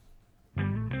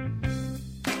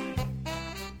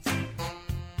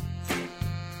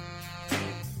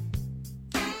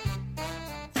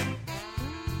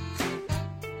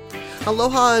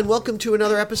Aloha and welcome to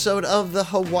another episode of the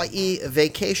Hawaii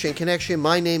Vacation Connection.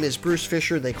 My name is Bruce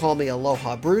Fisher. They call me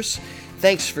Aloha Bruce.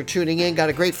 Thanks for tuning in. Got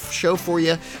a great show for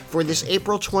you for this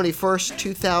April 21st,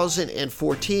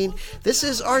 2014. This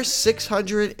is our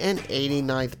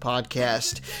 689th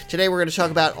podcast. Today we're going to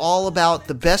talk all about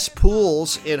the best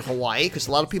pools in Hawaii, because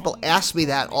a lot of people ask me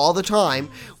that all the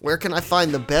time. Where can I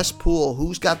find the best pool?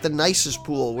 Who's got the nicest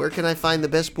pool? Where can I find the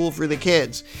best pool for the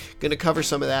kids? Going to cover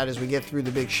some of that as we get through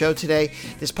the big show today.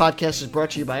 This podcast is brought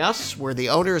to you by us. We're the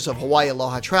owners of Hawaii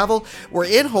Aloha Travel. We're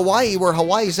in Hawaii. We're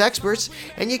Hawaii's experts,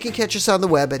 and you can catch us on the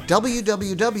web at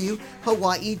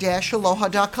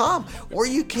www.hawaii-aloha.com, or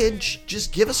you can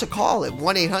just give us a call at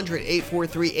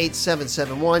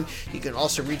 1-800-843-8771. You can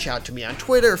also reach out to me on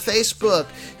Twitter, Facebook,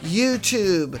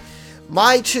 YouTube,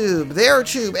 MyTube,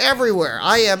 TheirTube, everywhere.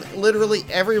 I am literally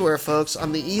everywhere, folks.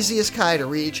 I'm the easiest guy to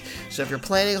reach, so if you're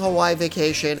planning a Hawaii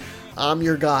vacation, I'm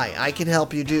your guy. I can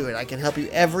help you do it. I can help you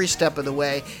every step of the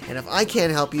way. And if I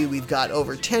can't help you, we've got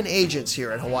over 10 agents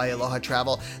here at Hawaii Aloha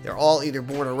Travel. They're all either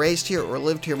born or raised here or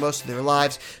lived here most of their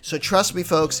lives. So trust me,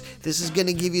 folks, this is going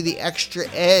to give you the extra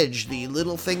edge, the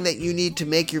little thing that you need to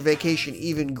make your vacation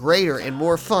even greater and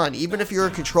more fun. Even if you're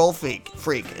a control freak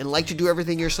and like to do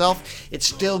everything yourself, it's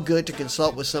still good to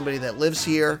consult with somebody that lives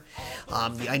here.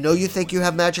 I know you think you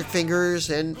have magic fingers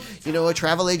and, a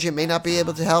travel agent may not be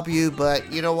able to help you, but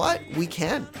you know what? We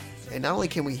can. And not only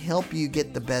can we help you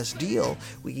get the best deal,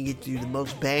 we can get you the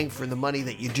most bang for the money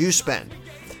that you do spend.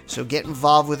 So get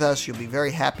involved with us. You'll be very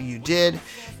happy you did.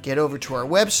 Get over to our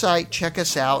website, check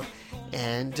us out,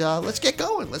 and let's get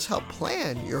going. Let's help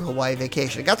plan your Hawaii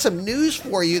vacation. I got some news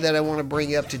for you that I want to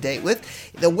bring you up to date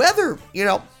with. The weather,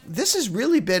 this has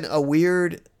really been a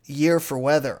weird year for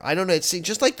weather. I don't know. It's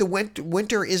just like the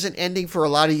winter isn't ending for a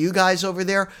lot of you guys over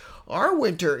there. Our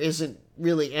winter isn't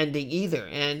really ending either.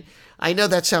 And I know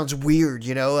that sounds weird,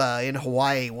 in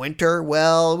Hawaii winter.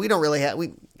 Well, we don't really have,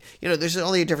 there's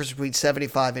only a difference between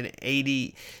 75 and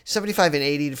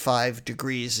 85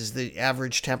 degrees is the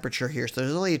average temperature here. So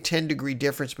there's only a 10-degree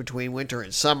difference between winter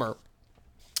and summer.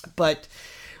 But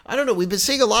I don't know, we've been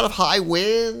seeing a lot of high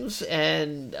winds,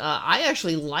 and I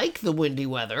actually like the windy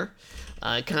weather.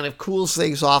 It kind of cools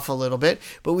things off a little bit,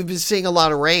 but we've been seeing a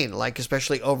lot of rain,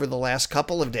 especially over the last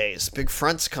couple of days. Big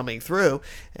fronts coming through,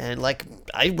 and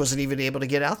I wasn't even able to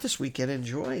get out this weekend and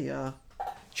enjoy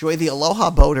the Aloha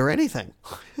boat or anything.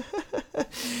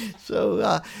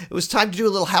 So it was time to do a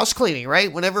little house cleaning,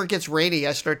 right? Whenever it gets rainy,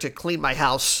 I start to clean my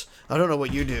house. I don't know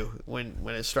what you do when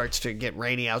it starts to get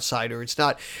rainy outside or it's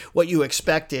not what you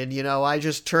expected. I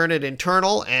just turn it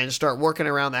internal and start working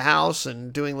around the house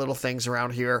and doing little things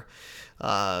around here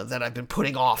that I've been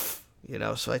putting off,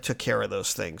 so I took care of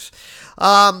those things.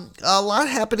 A lot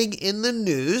happening in the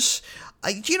news.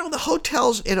 The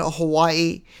hotels in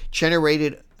Hawaii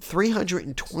generated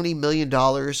 $320 million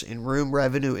in room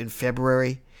revenue in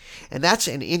February, and that's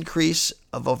an increase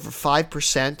of over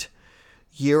 5%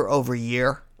 year over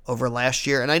year over last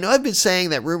year. And I know I've been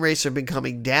saying that room rates have been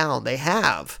coming down. They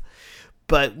have.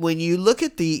 But when you look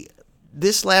at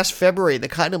this last February, the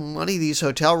kind of money these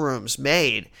hotel rooms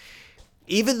made,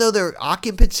 even though their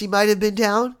occupancy might have been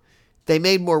down, they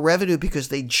made more revenue because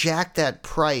they jacked that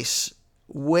price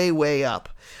way, way up.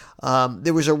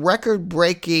 There was a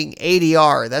record-breaking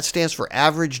ADR, that stands for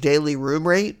average daily room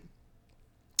rate,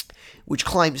 which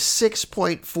climbed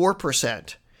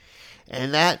 6.4%.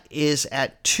 And that is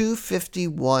at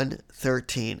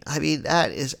 $251.13. I mean,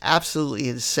 that is absolutely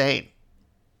insane.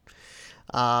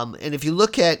 And if you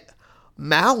look at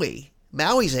Maui's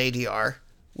ADR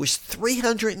was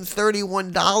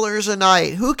 $331 a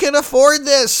night. Who can afford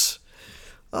this?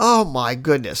 Oh my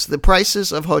goodness. The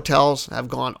prices of hotels have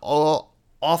gone all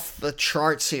off the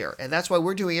charts here. And that's why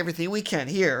we're doing everything we can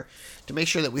here to make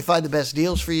sure that we find the best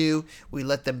deals for you. We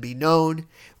let them be known.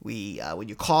 When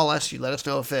you call us, you let us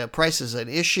know if price is an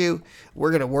issue.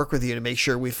 We're going to work with you to make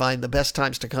sure we find the best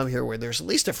times to come here where there's at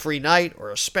least a free night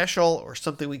or a special or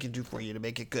something we can do for you to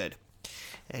make it good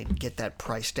and get that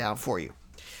price down for you.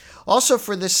 Also,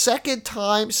 for the second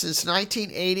time since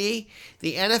 1980,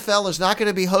 the NFL is not going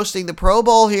to be hosting the Pro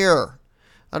Bowl here.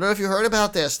 I don't know if you heard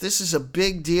about this. This is a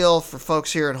big deal for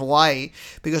folks here in Hawaii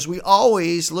because we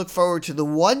always look forward to the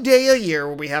one day a year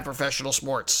when we have professional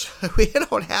sports. We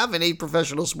don't have any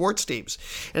professional sports teams,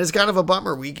 and it's kind of a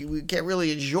bummer. We can't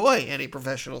really enjoy any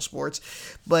professional sports,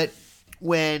 but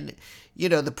when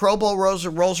the Pro Bowl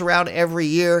rolls around every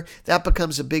year, that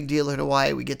becomes a big deal in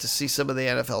Hawaii. We get to see some of the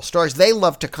NFL stars. They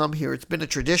love to come here. It's been a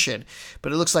tradition,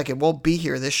 but it looks like it won't be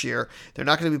here this year. They're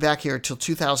not going to be back here until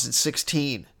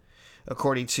 2016,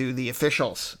 according to the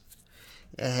officials.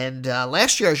 And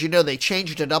last year, as you know, they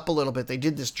changed it up a little bit. They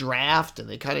did this draft, and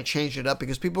they kind of changed it up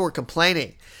because people were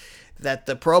complaining that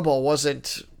the Pro Bowl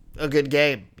wasn't a good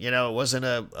game. It wasn't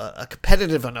a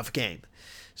competitive enough game.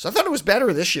 So I thought it was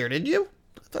better this year, didn't you?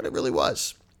 I thought it really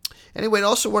was. Anyway, I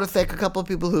also want to thank a couple of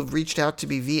people who have reached out to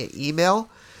me via email.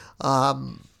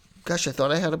 Gosh, I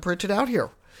thought I had them printed out here.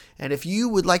 And if you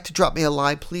would like to drop me a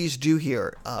line, please do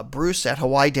here. Bruce at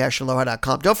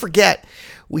Hawaii-Aloha.com. Don't forget,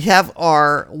 we have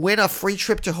our Win a Free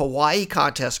Trip to Hawaii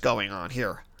contest going on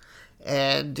here.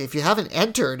 And if you haven't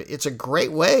entered, it's a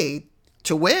great way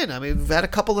to win. I mean, we've had a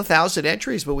couple of thousand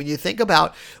entries, but when you think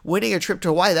about winning a trip to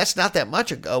Hawaii, that's not that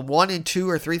much. A 1 in 2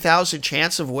 or 3,000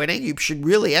 chance of winning. You should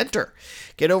really enter.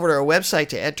 Get over to our website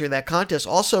to enter that contest.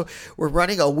 Also, we're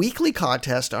running a weekly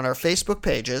contest on our Facebook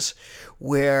pages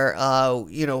where,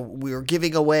 we're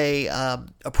giving away a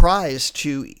prize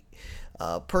to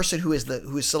a person who is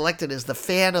selected as the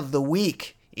fan of the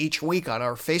week each week on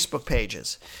our Facebook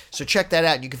pages. So check that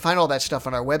out. You can find all that stuff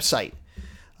on our website.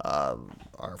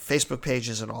 Our Facebook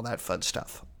pages and all that fun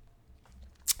stuff.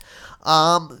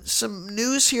 Some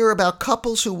news here about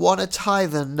couples who want to tie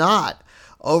the knot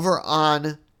over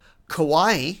on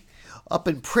Kauai, up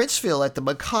in Princeville at the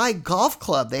Mackay Golf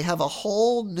Club. They have a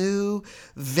whole new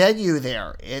venue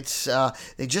there. It's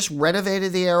they just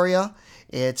renovated the area.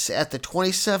 It's at the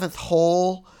 27th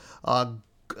hole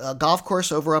golf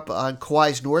course over up on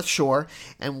Kauai's North Shore,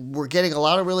 and we're getting a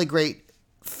lot of really great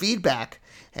feedback.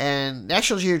 And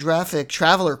National Geographic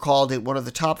Traveler called it one of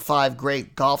the top 5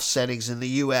 great golf settings in the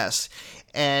U.S.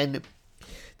 And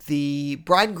the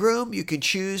bride and groom, you can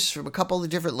choose from a couple of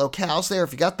different locales there.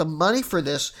 If you got the money for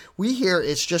this, we hear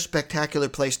it's just a spectacular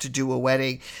place to do a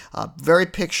wedding. Very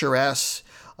picturesque.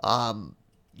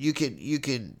 You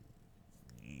can.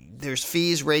 There's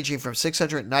fees ranging from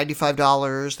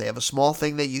 $695. They have a small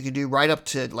thing that you can do right up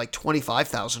to like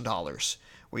 $25,000.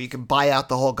 Where you can buy out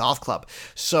the whole golf club.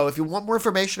 So if you want more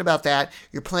information about that,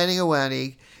 you're planning a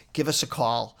wedding, give us a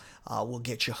call. We'll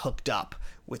get you hooked up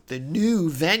with the new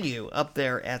venue up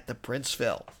there at the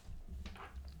Princeville.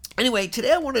 Anyway,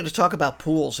 today I wanted to talk about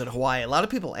pools in Hawaii. A lot of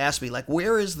people ask me, like,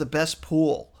 where is the best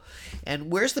pool? And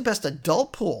where's the best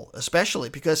adult pool, especially?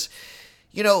 Because,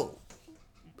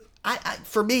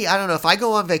 for me, I don't know, if I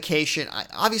go on vacation,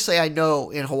 obviously I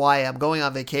know in Hawaii I'm going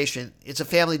on vacation. It's a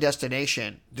family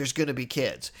destination. There's going to be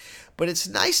kids. But it's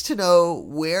nice to know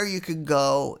where you can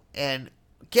go and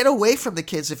get away from the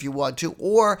kids if you want to.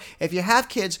 Or if you have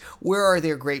kids, where are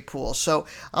there great pools? So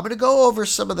I'm going to go over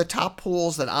some of the top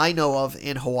pools that I know of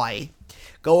in Hawaii.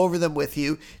 Go over them with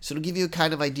you. So it'll give you a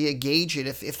kind of idea, gauge it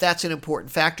if that's an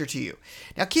important factor to you.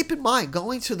 Now keep in mind,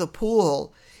 going to the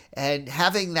pool and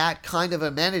having that kind of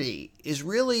amenity is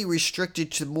really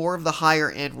restricted to more of the higher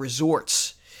end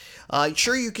resorts.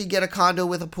 Sure, you can get a condo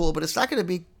with a pool, but it's not going to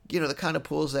be, the kind of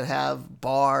pools that have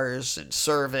bars and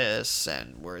service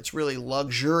and where it's really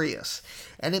luxurious.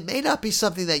 And it may not be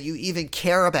something that you even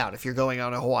care about if you're going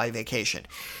on a Hawaii vacation.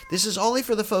 This is only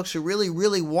for the folks who really,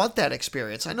 really want that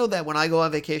experience. I know that when I go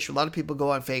on vacation, a lot of people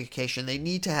go on vacation, they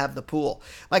need to have the pool.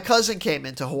 My cousin came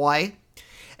into Hawaii.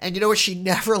 And you know what? She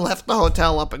never left the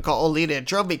hotel up in Ka'olina. It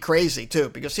drove me crazy, too,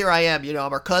 because here I am,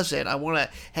 I'm her cousin. I want to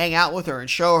hang out with her and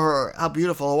show her how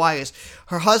beautiful Hawaii is.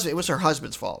 It was her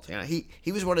husband's fault.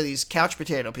 He was one of these couch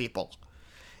potato people.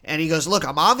 And he goes, look,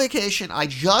 I'm on vacation. I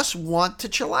just want to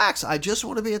chillax. I just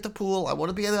want to be at the pool. I want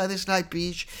to be at this night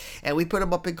beach. And we put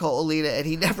him up in Ka'olina, and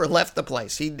he never left the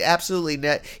place. He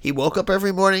he woke up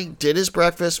every morning, did his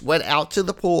breakfast, went out to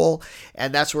the pool,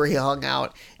 and that's where he hung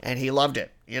out, and he loved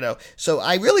it. So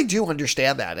I really do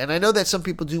understand that. And I know that some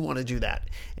people do want to do that.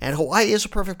 And Hawaii is a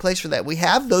perfect place for that. We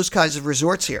have those kinds of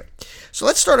resorts here. So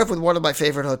let's start off with one of my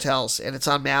favorite hotels, and it's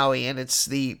on Maui, and it's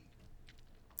the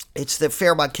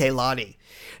Fairmont Kea Lani.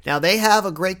 Now, they have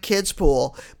a great kids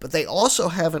pool, but they also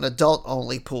have an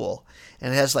adult-only pool.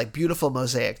 And it has, like, beautiful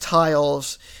mosaic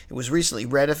tiles. It was recently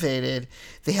renovated.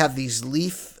 They have these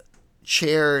leaf-shaped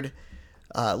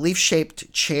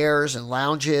chairs and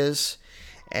lounges.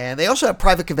 And they also have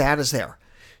private cabanas there.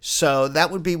 So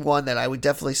that would be one that I would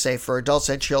definitely say for adults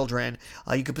and children.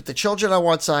 You could put the children on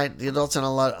one side, the adults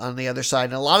on the other side.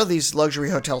 And a lot of these luxury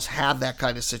hotels have that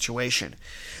kind of situation.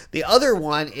 The other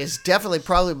one is definitely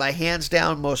probably my hands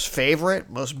down most favorite,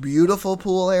 most beautiful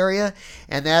pool area.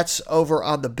 And that's over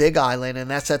on the Big Island. And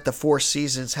that's at the Four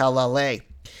Seasons Haulale.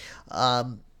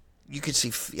 You can see,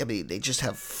 they just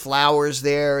have flowers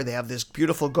there. They have this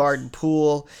beautiful garden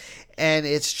pool. And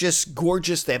it's just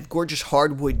gorgeous. They have gorgeous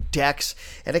hardwood decks.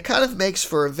 And it kind of makes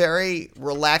for a very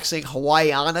relaxing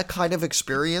Hawaiiana kind of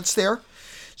experience there.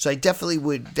 So I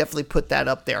would put that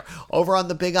up there. Over on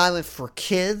the Big Island for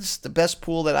kids, the best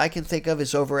pool that I can think of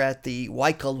is over at the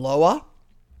Waikoloa,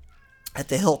 at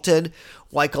the Hilton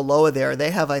Waikoloa there.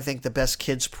 They have, I think, the best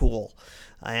kids pool.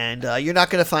 And you're not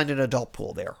going to find an adult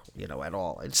pool there, at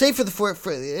all. And same for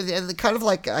and kind of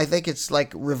like, I think it's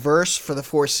like reverse for the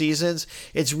Four Seasons.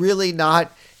 It's really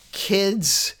not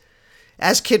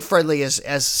as kid friendly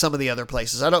as some of the other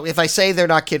places. If I say they're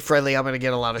not kid friendly, I'm going to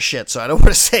get a lot of shit. So I don't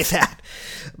want to say that.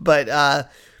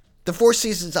 But the Four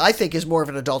Seasons, I think, is more of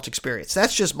an adult experience.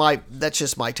 That's just my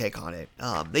take on it.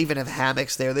 They even have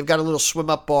hammocks there. They've got a little swim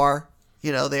up bar,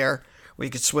 there, where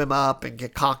you can swim up and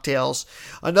get cocktails.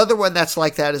 Another one that's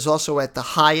like that is also at the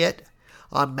Hyatt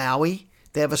on Maui.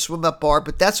 They have a swim-up bar,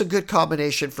 but that's a good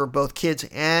combination for both kids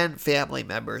and family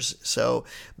members. So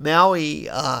Maui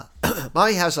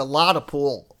has a lot of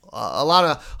a lot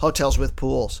of hotels with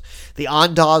pools. The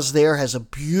Andaz there has a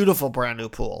beautiful brand new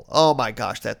pool. Oh my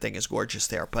gosh, that thing is gorgeous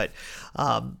there. But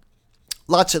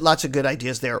lots of good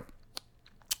ideas there.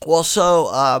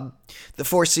 Also, the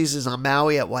Four Seasons on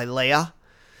Maui at Wailea.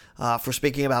 For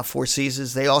speaking about Four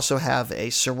Seasons, they also have a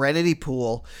Serenity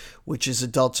pool, which is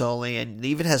adults only, and it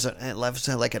even has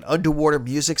like an underwater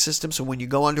music system. So when you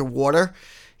go underwater,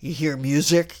 you hear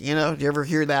music. Do you ever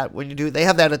hear that when you do? They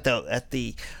have that at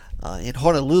the in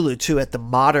Honolulu too, at the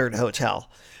Modern Hotel,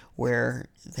 where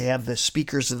they have the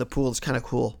speakers in the pool. It's kind of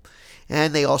cool.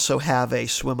 And they also have a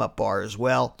swim-up bar as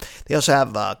well. They also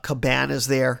have cabanas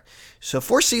there. So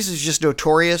Four Seasons is just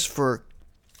notorious for,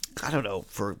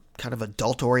 for kind of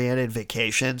adult-oriented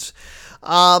vacations.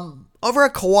 Over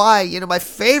at Kauai, my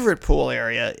favorite pool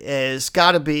area is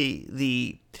got to be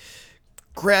the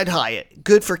Grand Hyatt.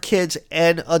 Good for kids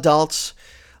and adults.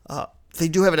 They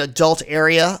do have an adult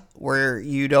area where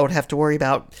you don't have to worry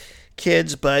about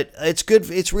kids, but it's good.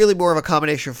 It's really more of a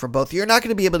combination for both. You're not going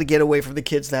to be able to get away from the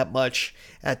kids that much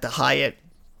at the Hyatt.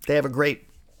 They have a great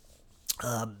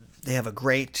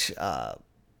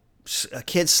a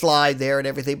kids slide there and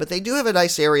everything, but they do have a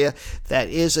nice area that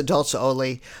is adults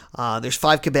only. There's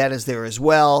 5 cabanas there as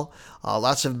well.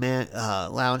 Lots of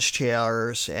lounge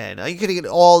chairs, and you can get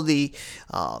all the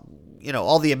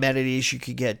all the amenities. You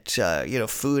could get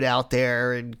food out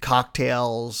there and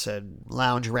cocktails and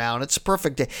lounge around. It's a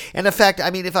perfect day. And in fact,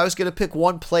 if I was going to pick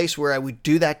one place where I would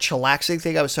do that chillaxing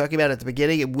thing I was talking about at the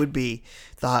beginning, it would be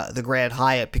the Grand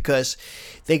Hyatt, because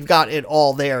they've got it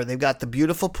all there. They've got the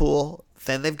beautiful pool.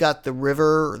 Then they've got the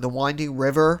winding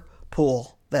river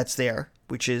pool that's there,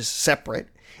 which is separate.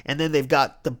 And then they've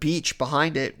got the beach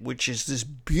behind it, which is this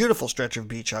beautiful stretch of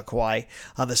beach on Kauai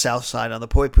on the south side on the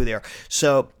Poipu there.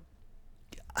 So,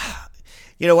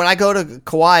 when I go to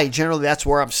Kauai, generally that's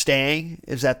where I'm staying,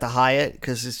 is at the Hyatt,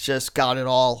 because it's just got it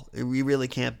all. We really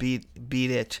can't beat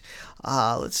it.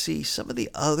 Let's see some of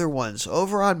the other ones.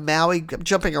 Over on Maui, I'm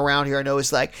jumping around here. I know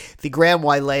it's like the Grand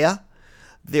Wailea.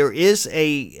 There is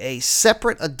a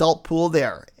separate adult pool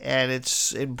there, and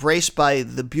it's embraced by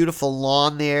the beautiful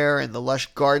lawn there and the lush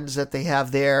gardens that they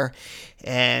have there.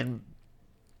 And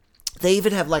they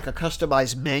even have like a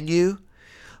customized menu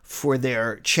for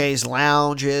their chaise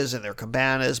lounges and their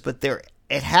cabanas, but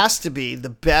it has to be the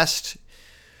best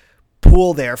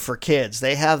pool there for kids.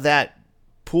 They have that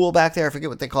pool back there. I forget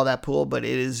what they call that pool, but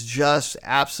it is just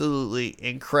absolutely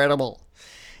incredible.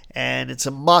 And it's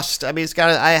a must. I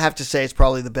have to say, it's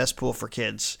probably the best pool for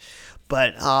kids.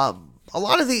 But a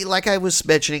lot of like I was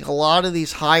mentioning, a lot of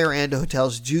these higher end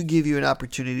hotels do give you an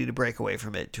opportunity to break away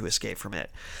from it, to escape from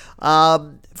it.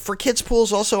 For kids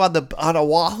pools, also on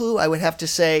Oahu, I would have to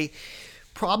say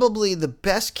probably the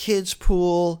best kids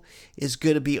pool is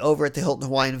going to be over at the Hilton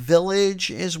Hawaiian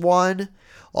Village is one.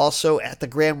 Also at the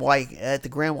Grand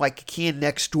Waikiki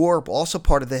next door, also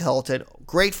part of the Hilton.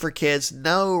 Great for kids.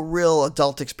 No real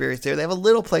adult experience there. They have a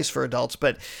little place for adults,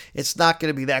 but it's not going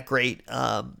to be that great.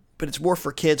 But it's more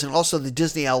for kids. And also the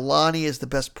Disney Aulani is the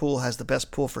best pool, has the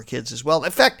best pool for kids as well.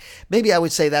 In fact, maybe I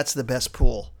would say that's the best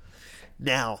pool.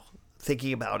 Now,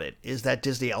 thinking about it, is that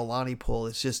Disney Aulani pool.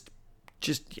 It's just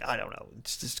I don't know.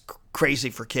 It's just crazy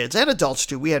for kids and adults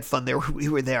too. We had fun there. We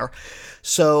were there.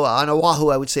 So on Oahu,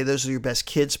 I would say those are your best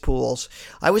kids pools.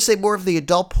 I would say more of the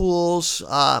adult pools,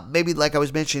 maybe like I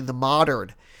was mentioning, the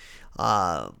Modern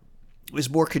is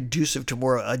more conducive to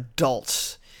more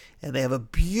adults. And they have a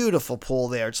beautiful pool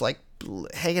there. It's like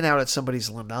hanging out at somebody's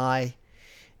lanai.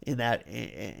 In that,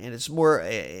 and it's more,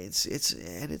 it's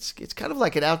kind of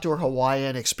like an outdoor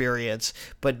Hawaiian experience,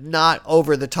 but not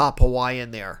over the top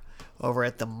Hawaiian there. Over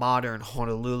at the Modern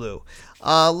Honolulu.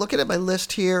 Looking at my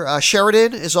list here,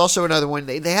 Sheridan is also another one.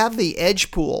 They have the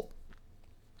Edge Pool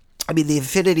the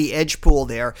Infinity Edge pool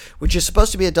there, which is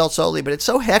supposed to be adults only, but it's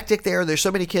so hectic there. There's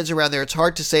so many kids around there. It's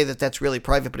hard to say that that's really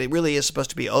private, but it really is supposed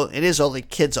to be. It is only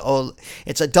kids only.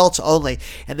 It's adults only.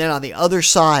 And then on the other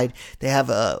side, they have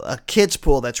a kids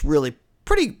pool that's really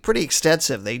pretty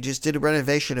extensive. They just did a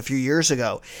renovation a few years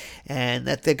ago, and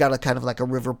that they've got a kind of like a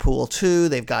river pool too.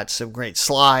 They've got some great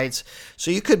slides,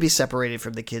 so you could be separated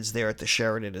from the kids there at the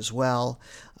Sheraton as well.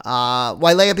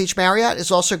 Wailea Beach Marriott is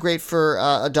also great for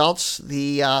adults.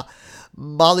 The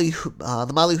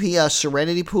Maluhia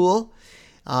Serenity Pool.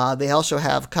 They also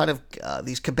have kind of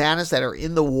these cabanas that are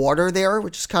in the water there,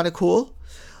 which is kind of cool.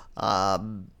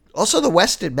 Also, the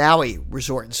Westin Maui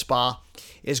Resort and Spa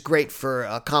is great for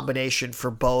a combination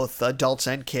for both adults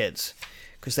and kids,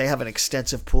 because they have an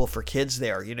extensive pool for kids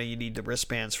there. You need the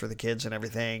wristbands for the kids and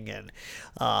everything. And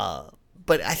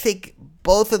but I think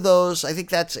both of those, I think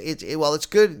that's it. Well, it's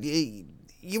good.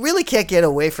 You really can't get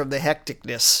away from the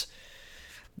hecticness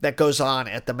that goes on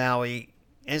at the Maui,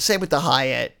 and same with the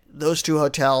Hyatt. Those two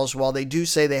hotels, while they do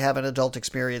say they have an adult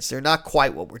experience, they're not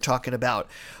quite what we're talking about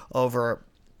over,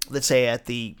 let's say, at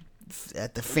the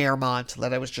Fairmont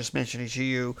that I was just mentioning to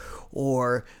you,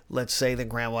 or let's say the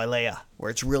Grand Wailea, where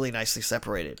it's really nicely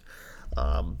separated.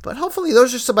 But hopefully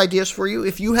those are some ideas for you.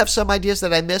 If you have some ideas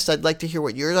that I missed, I'd like to hear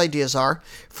what your ideas are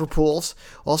for pools.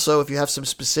 Also, if you have some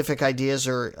specific ideas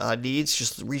or needs,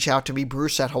 just reach out to me,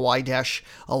 Bruce at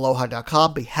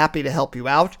Hawaii-Aloha.com. Be happy to help you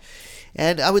out.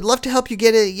 And I would love to help you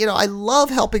get I love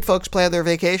helping folks plan their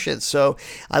vacations. So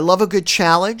I love a good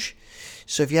challenge.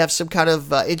 So if you have some kind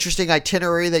of interesting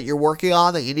itinerary that you're working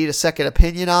on that you need a second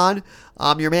opinion on,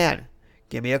 I'm your man.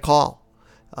 Give me a call.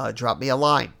 Drop me a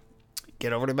line.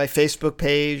 Get over to my Facebook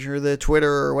page or the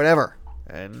Twitter or whatever,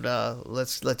 and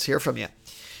let's hear from you.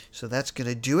 So that's going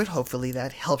to do it. Hopefully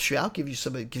that helps you out,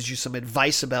 gives you some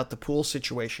advice about the pool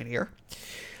situation here.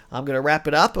 I'm going to wrap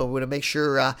it up. I'm going to make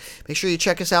sure you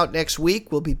check us out next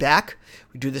week. We'll be back.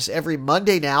 We do this every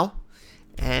Monday now.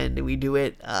 And we do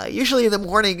it usually in the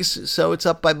mornings, so it's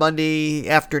up by Monday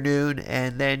afternoon,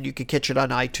 and then you can catch it on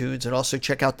iTunes, and also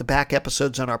check out the back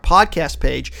episodes on our podcast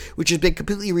page, which has been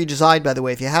completely redesigned, by the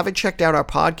way. If you haven't checked out our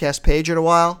podcast page in a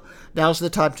while, now's the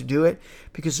time to do it,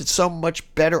 because it's so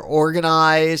much better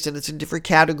organized, and it's in different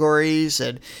categories,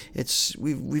 and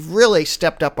we've really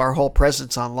stepped up our whole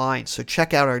presence online. So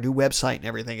check out our new website and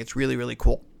everything. It's really, really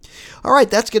cool. All right,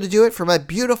 that's going to do it for my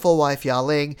beautiful wife,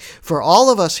 Ya-Ling. For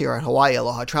all of us here at Hawaii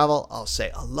Aloha Travel, I'll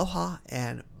say aloha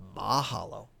and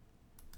mahalo.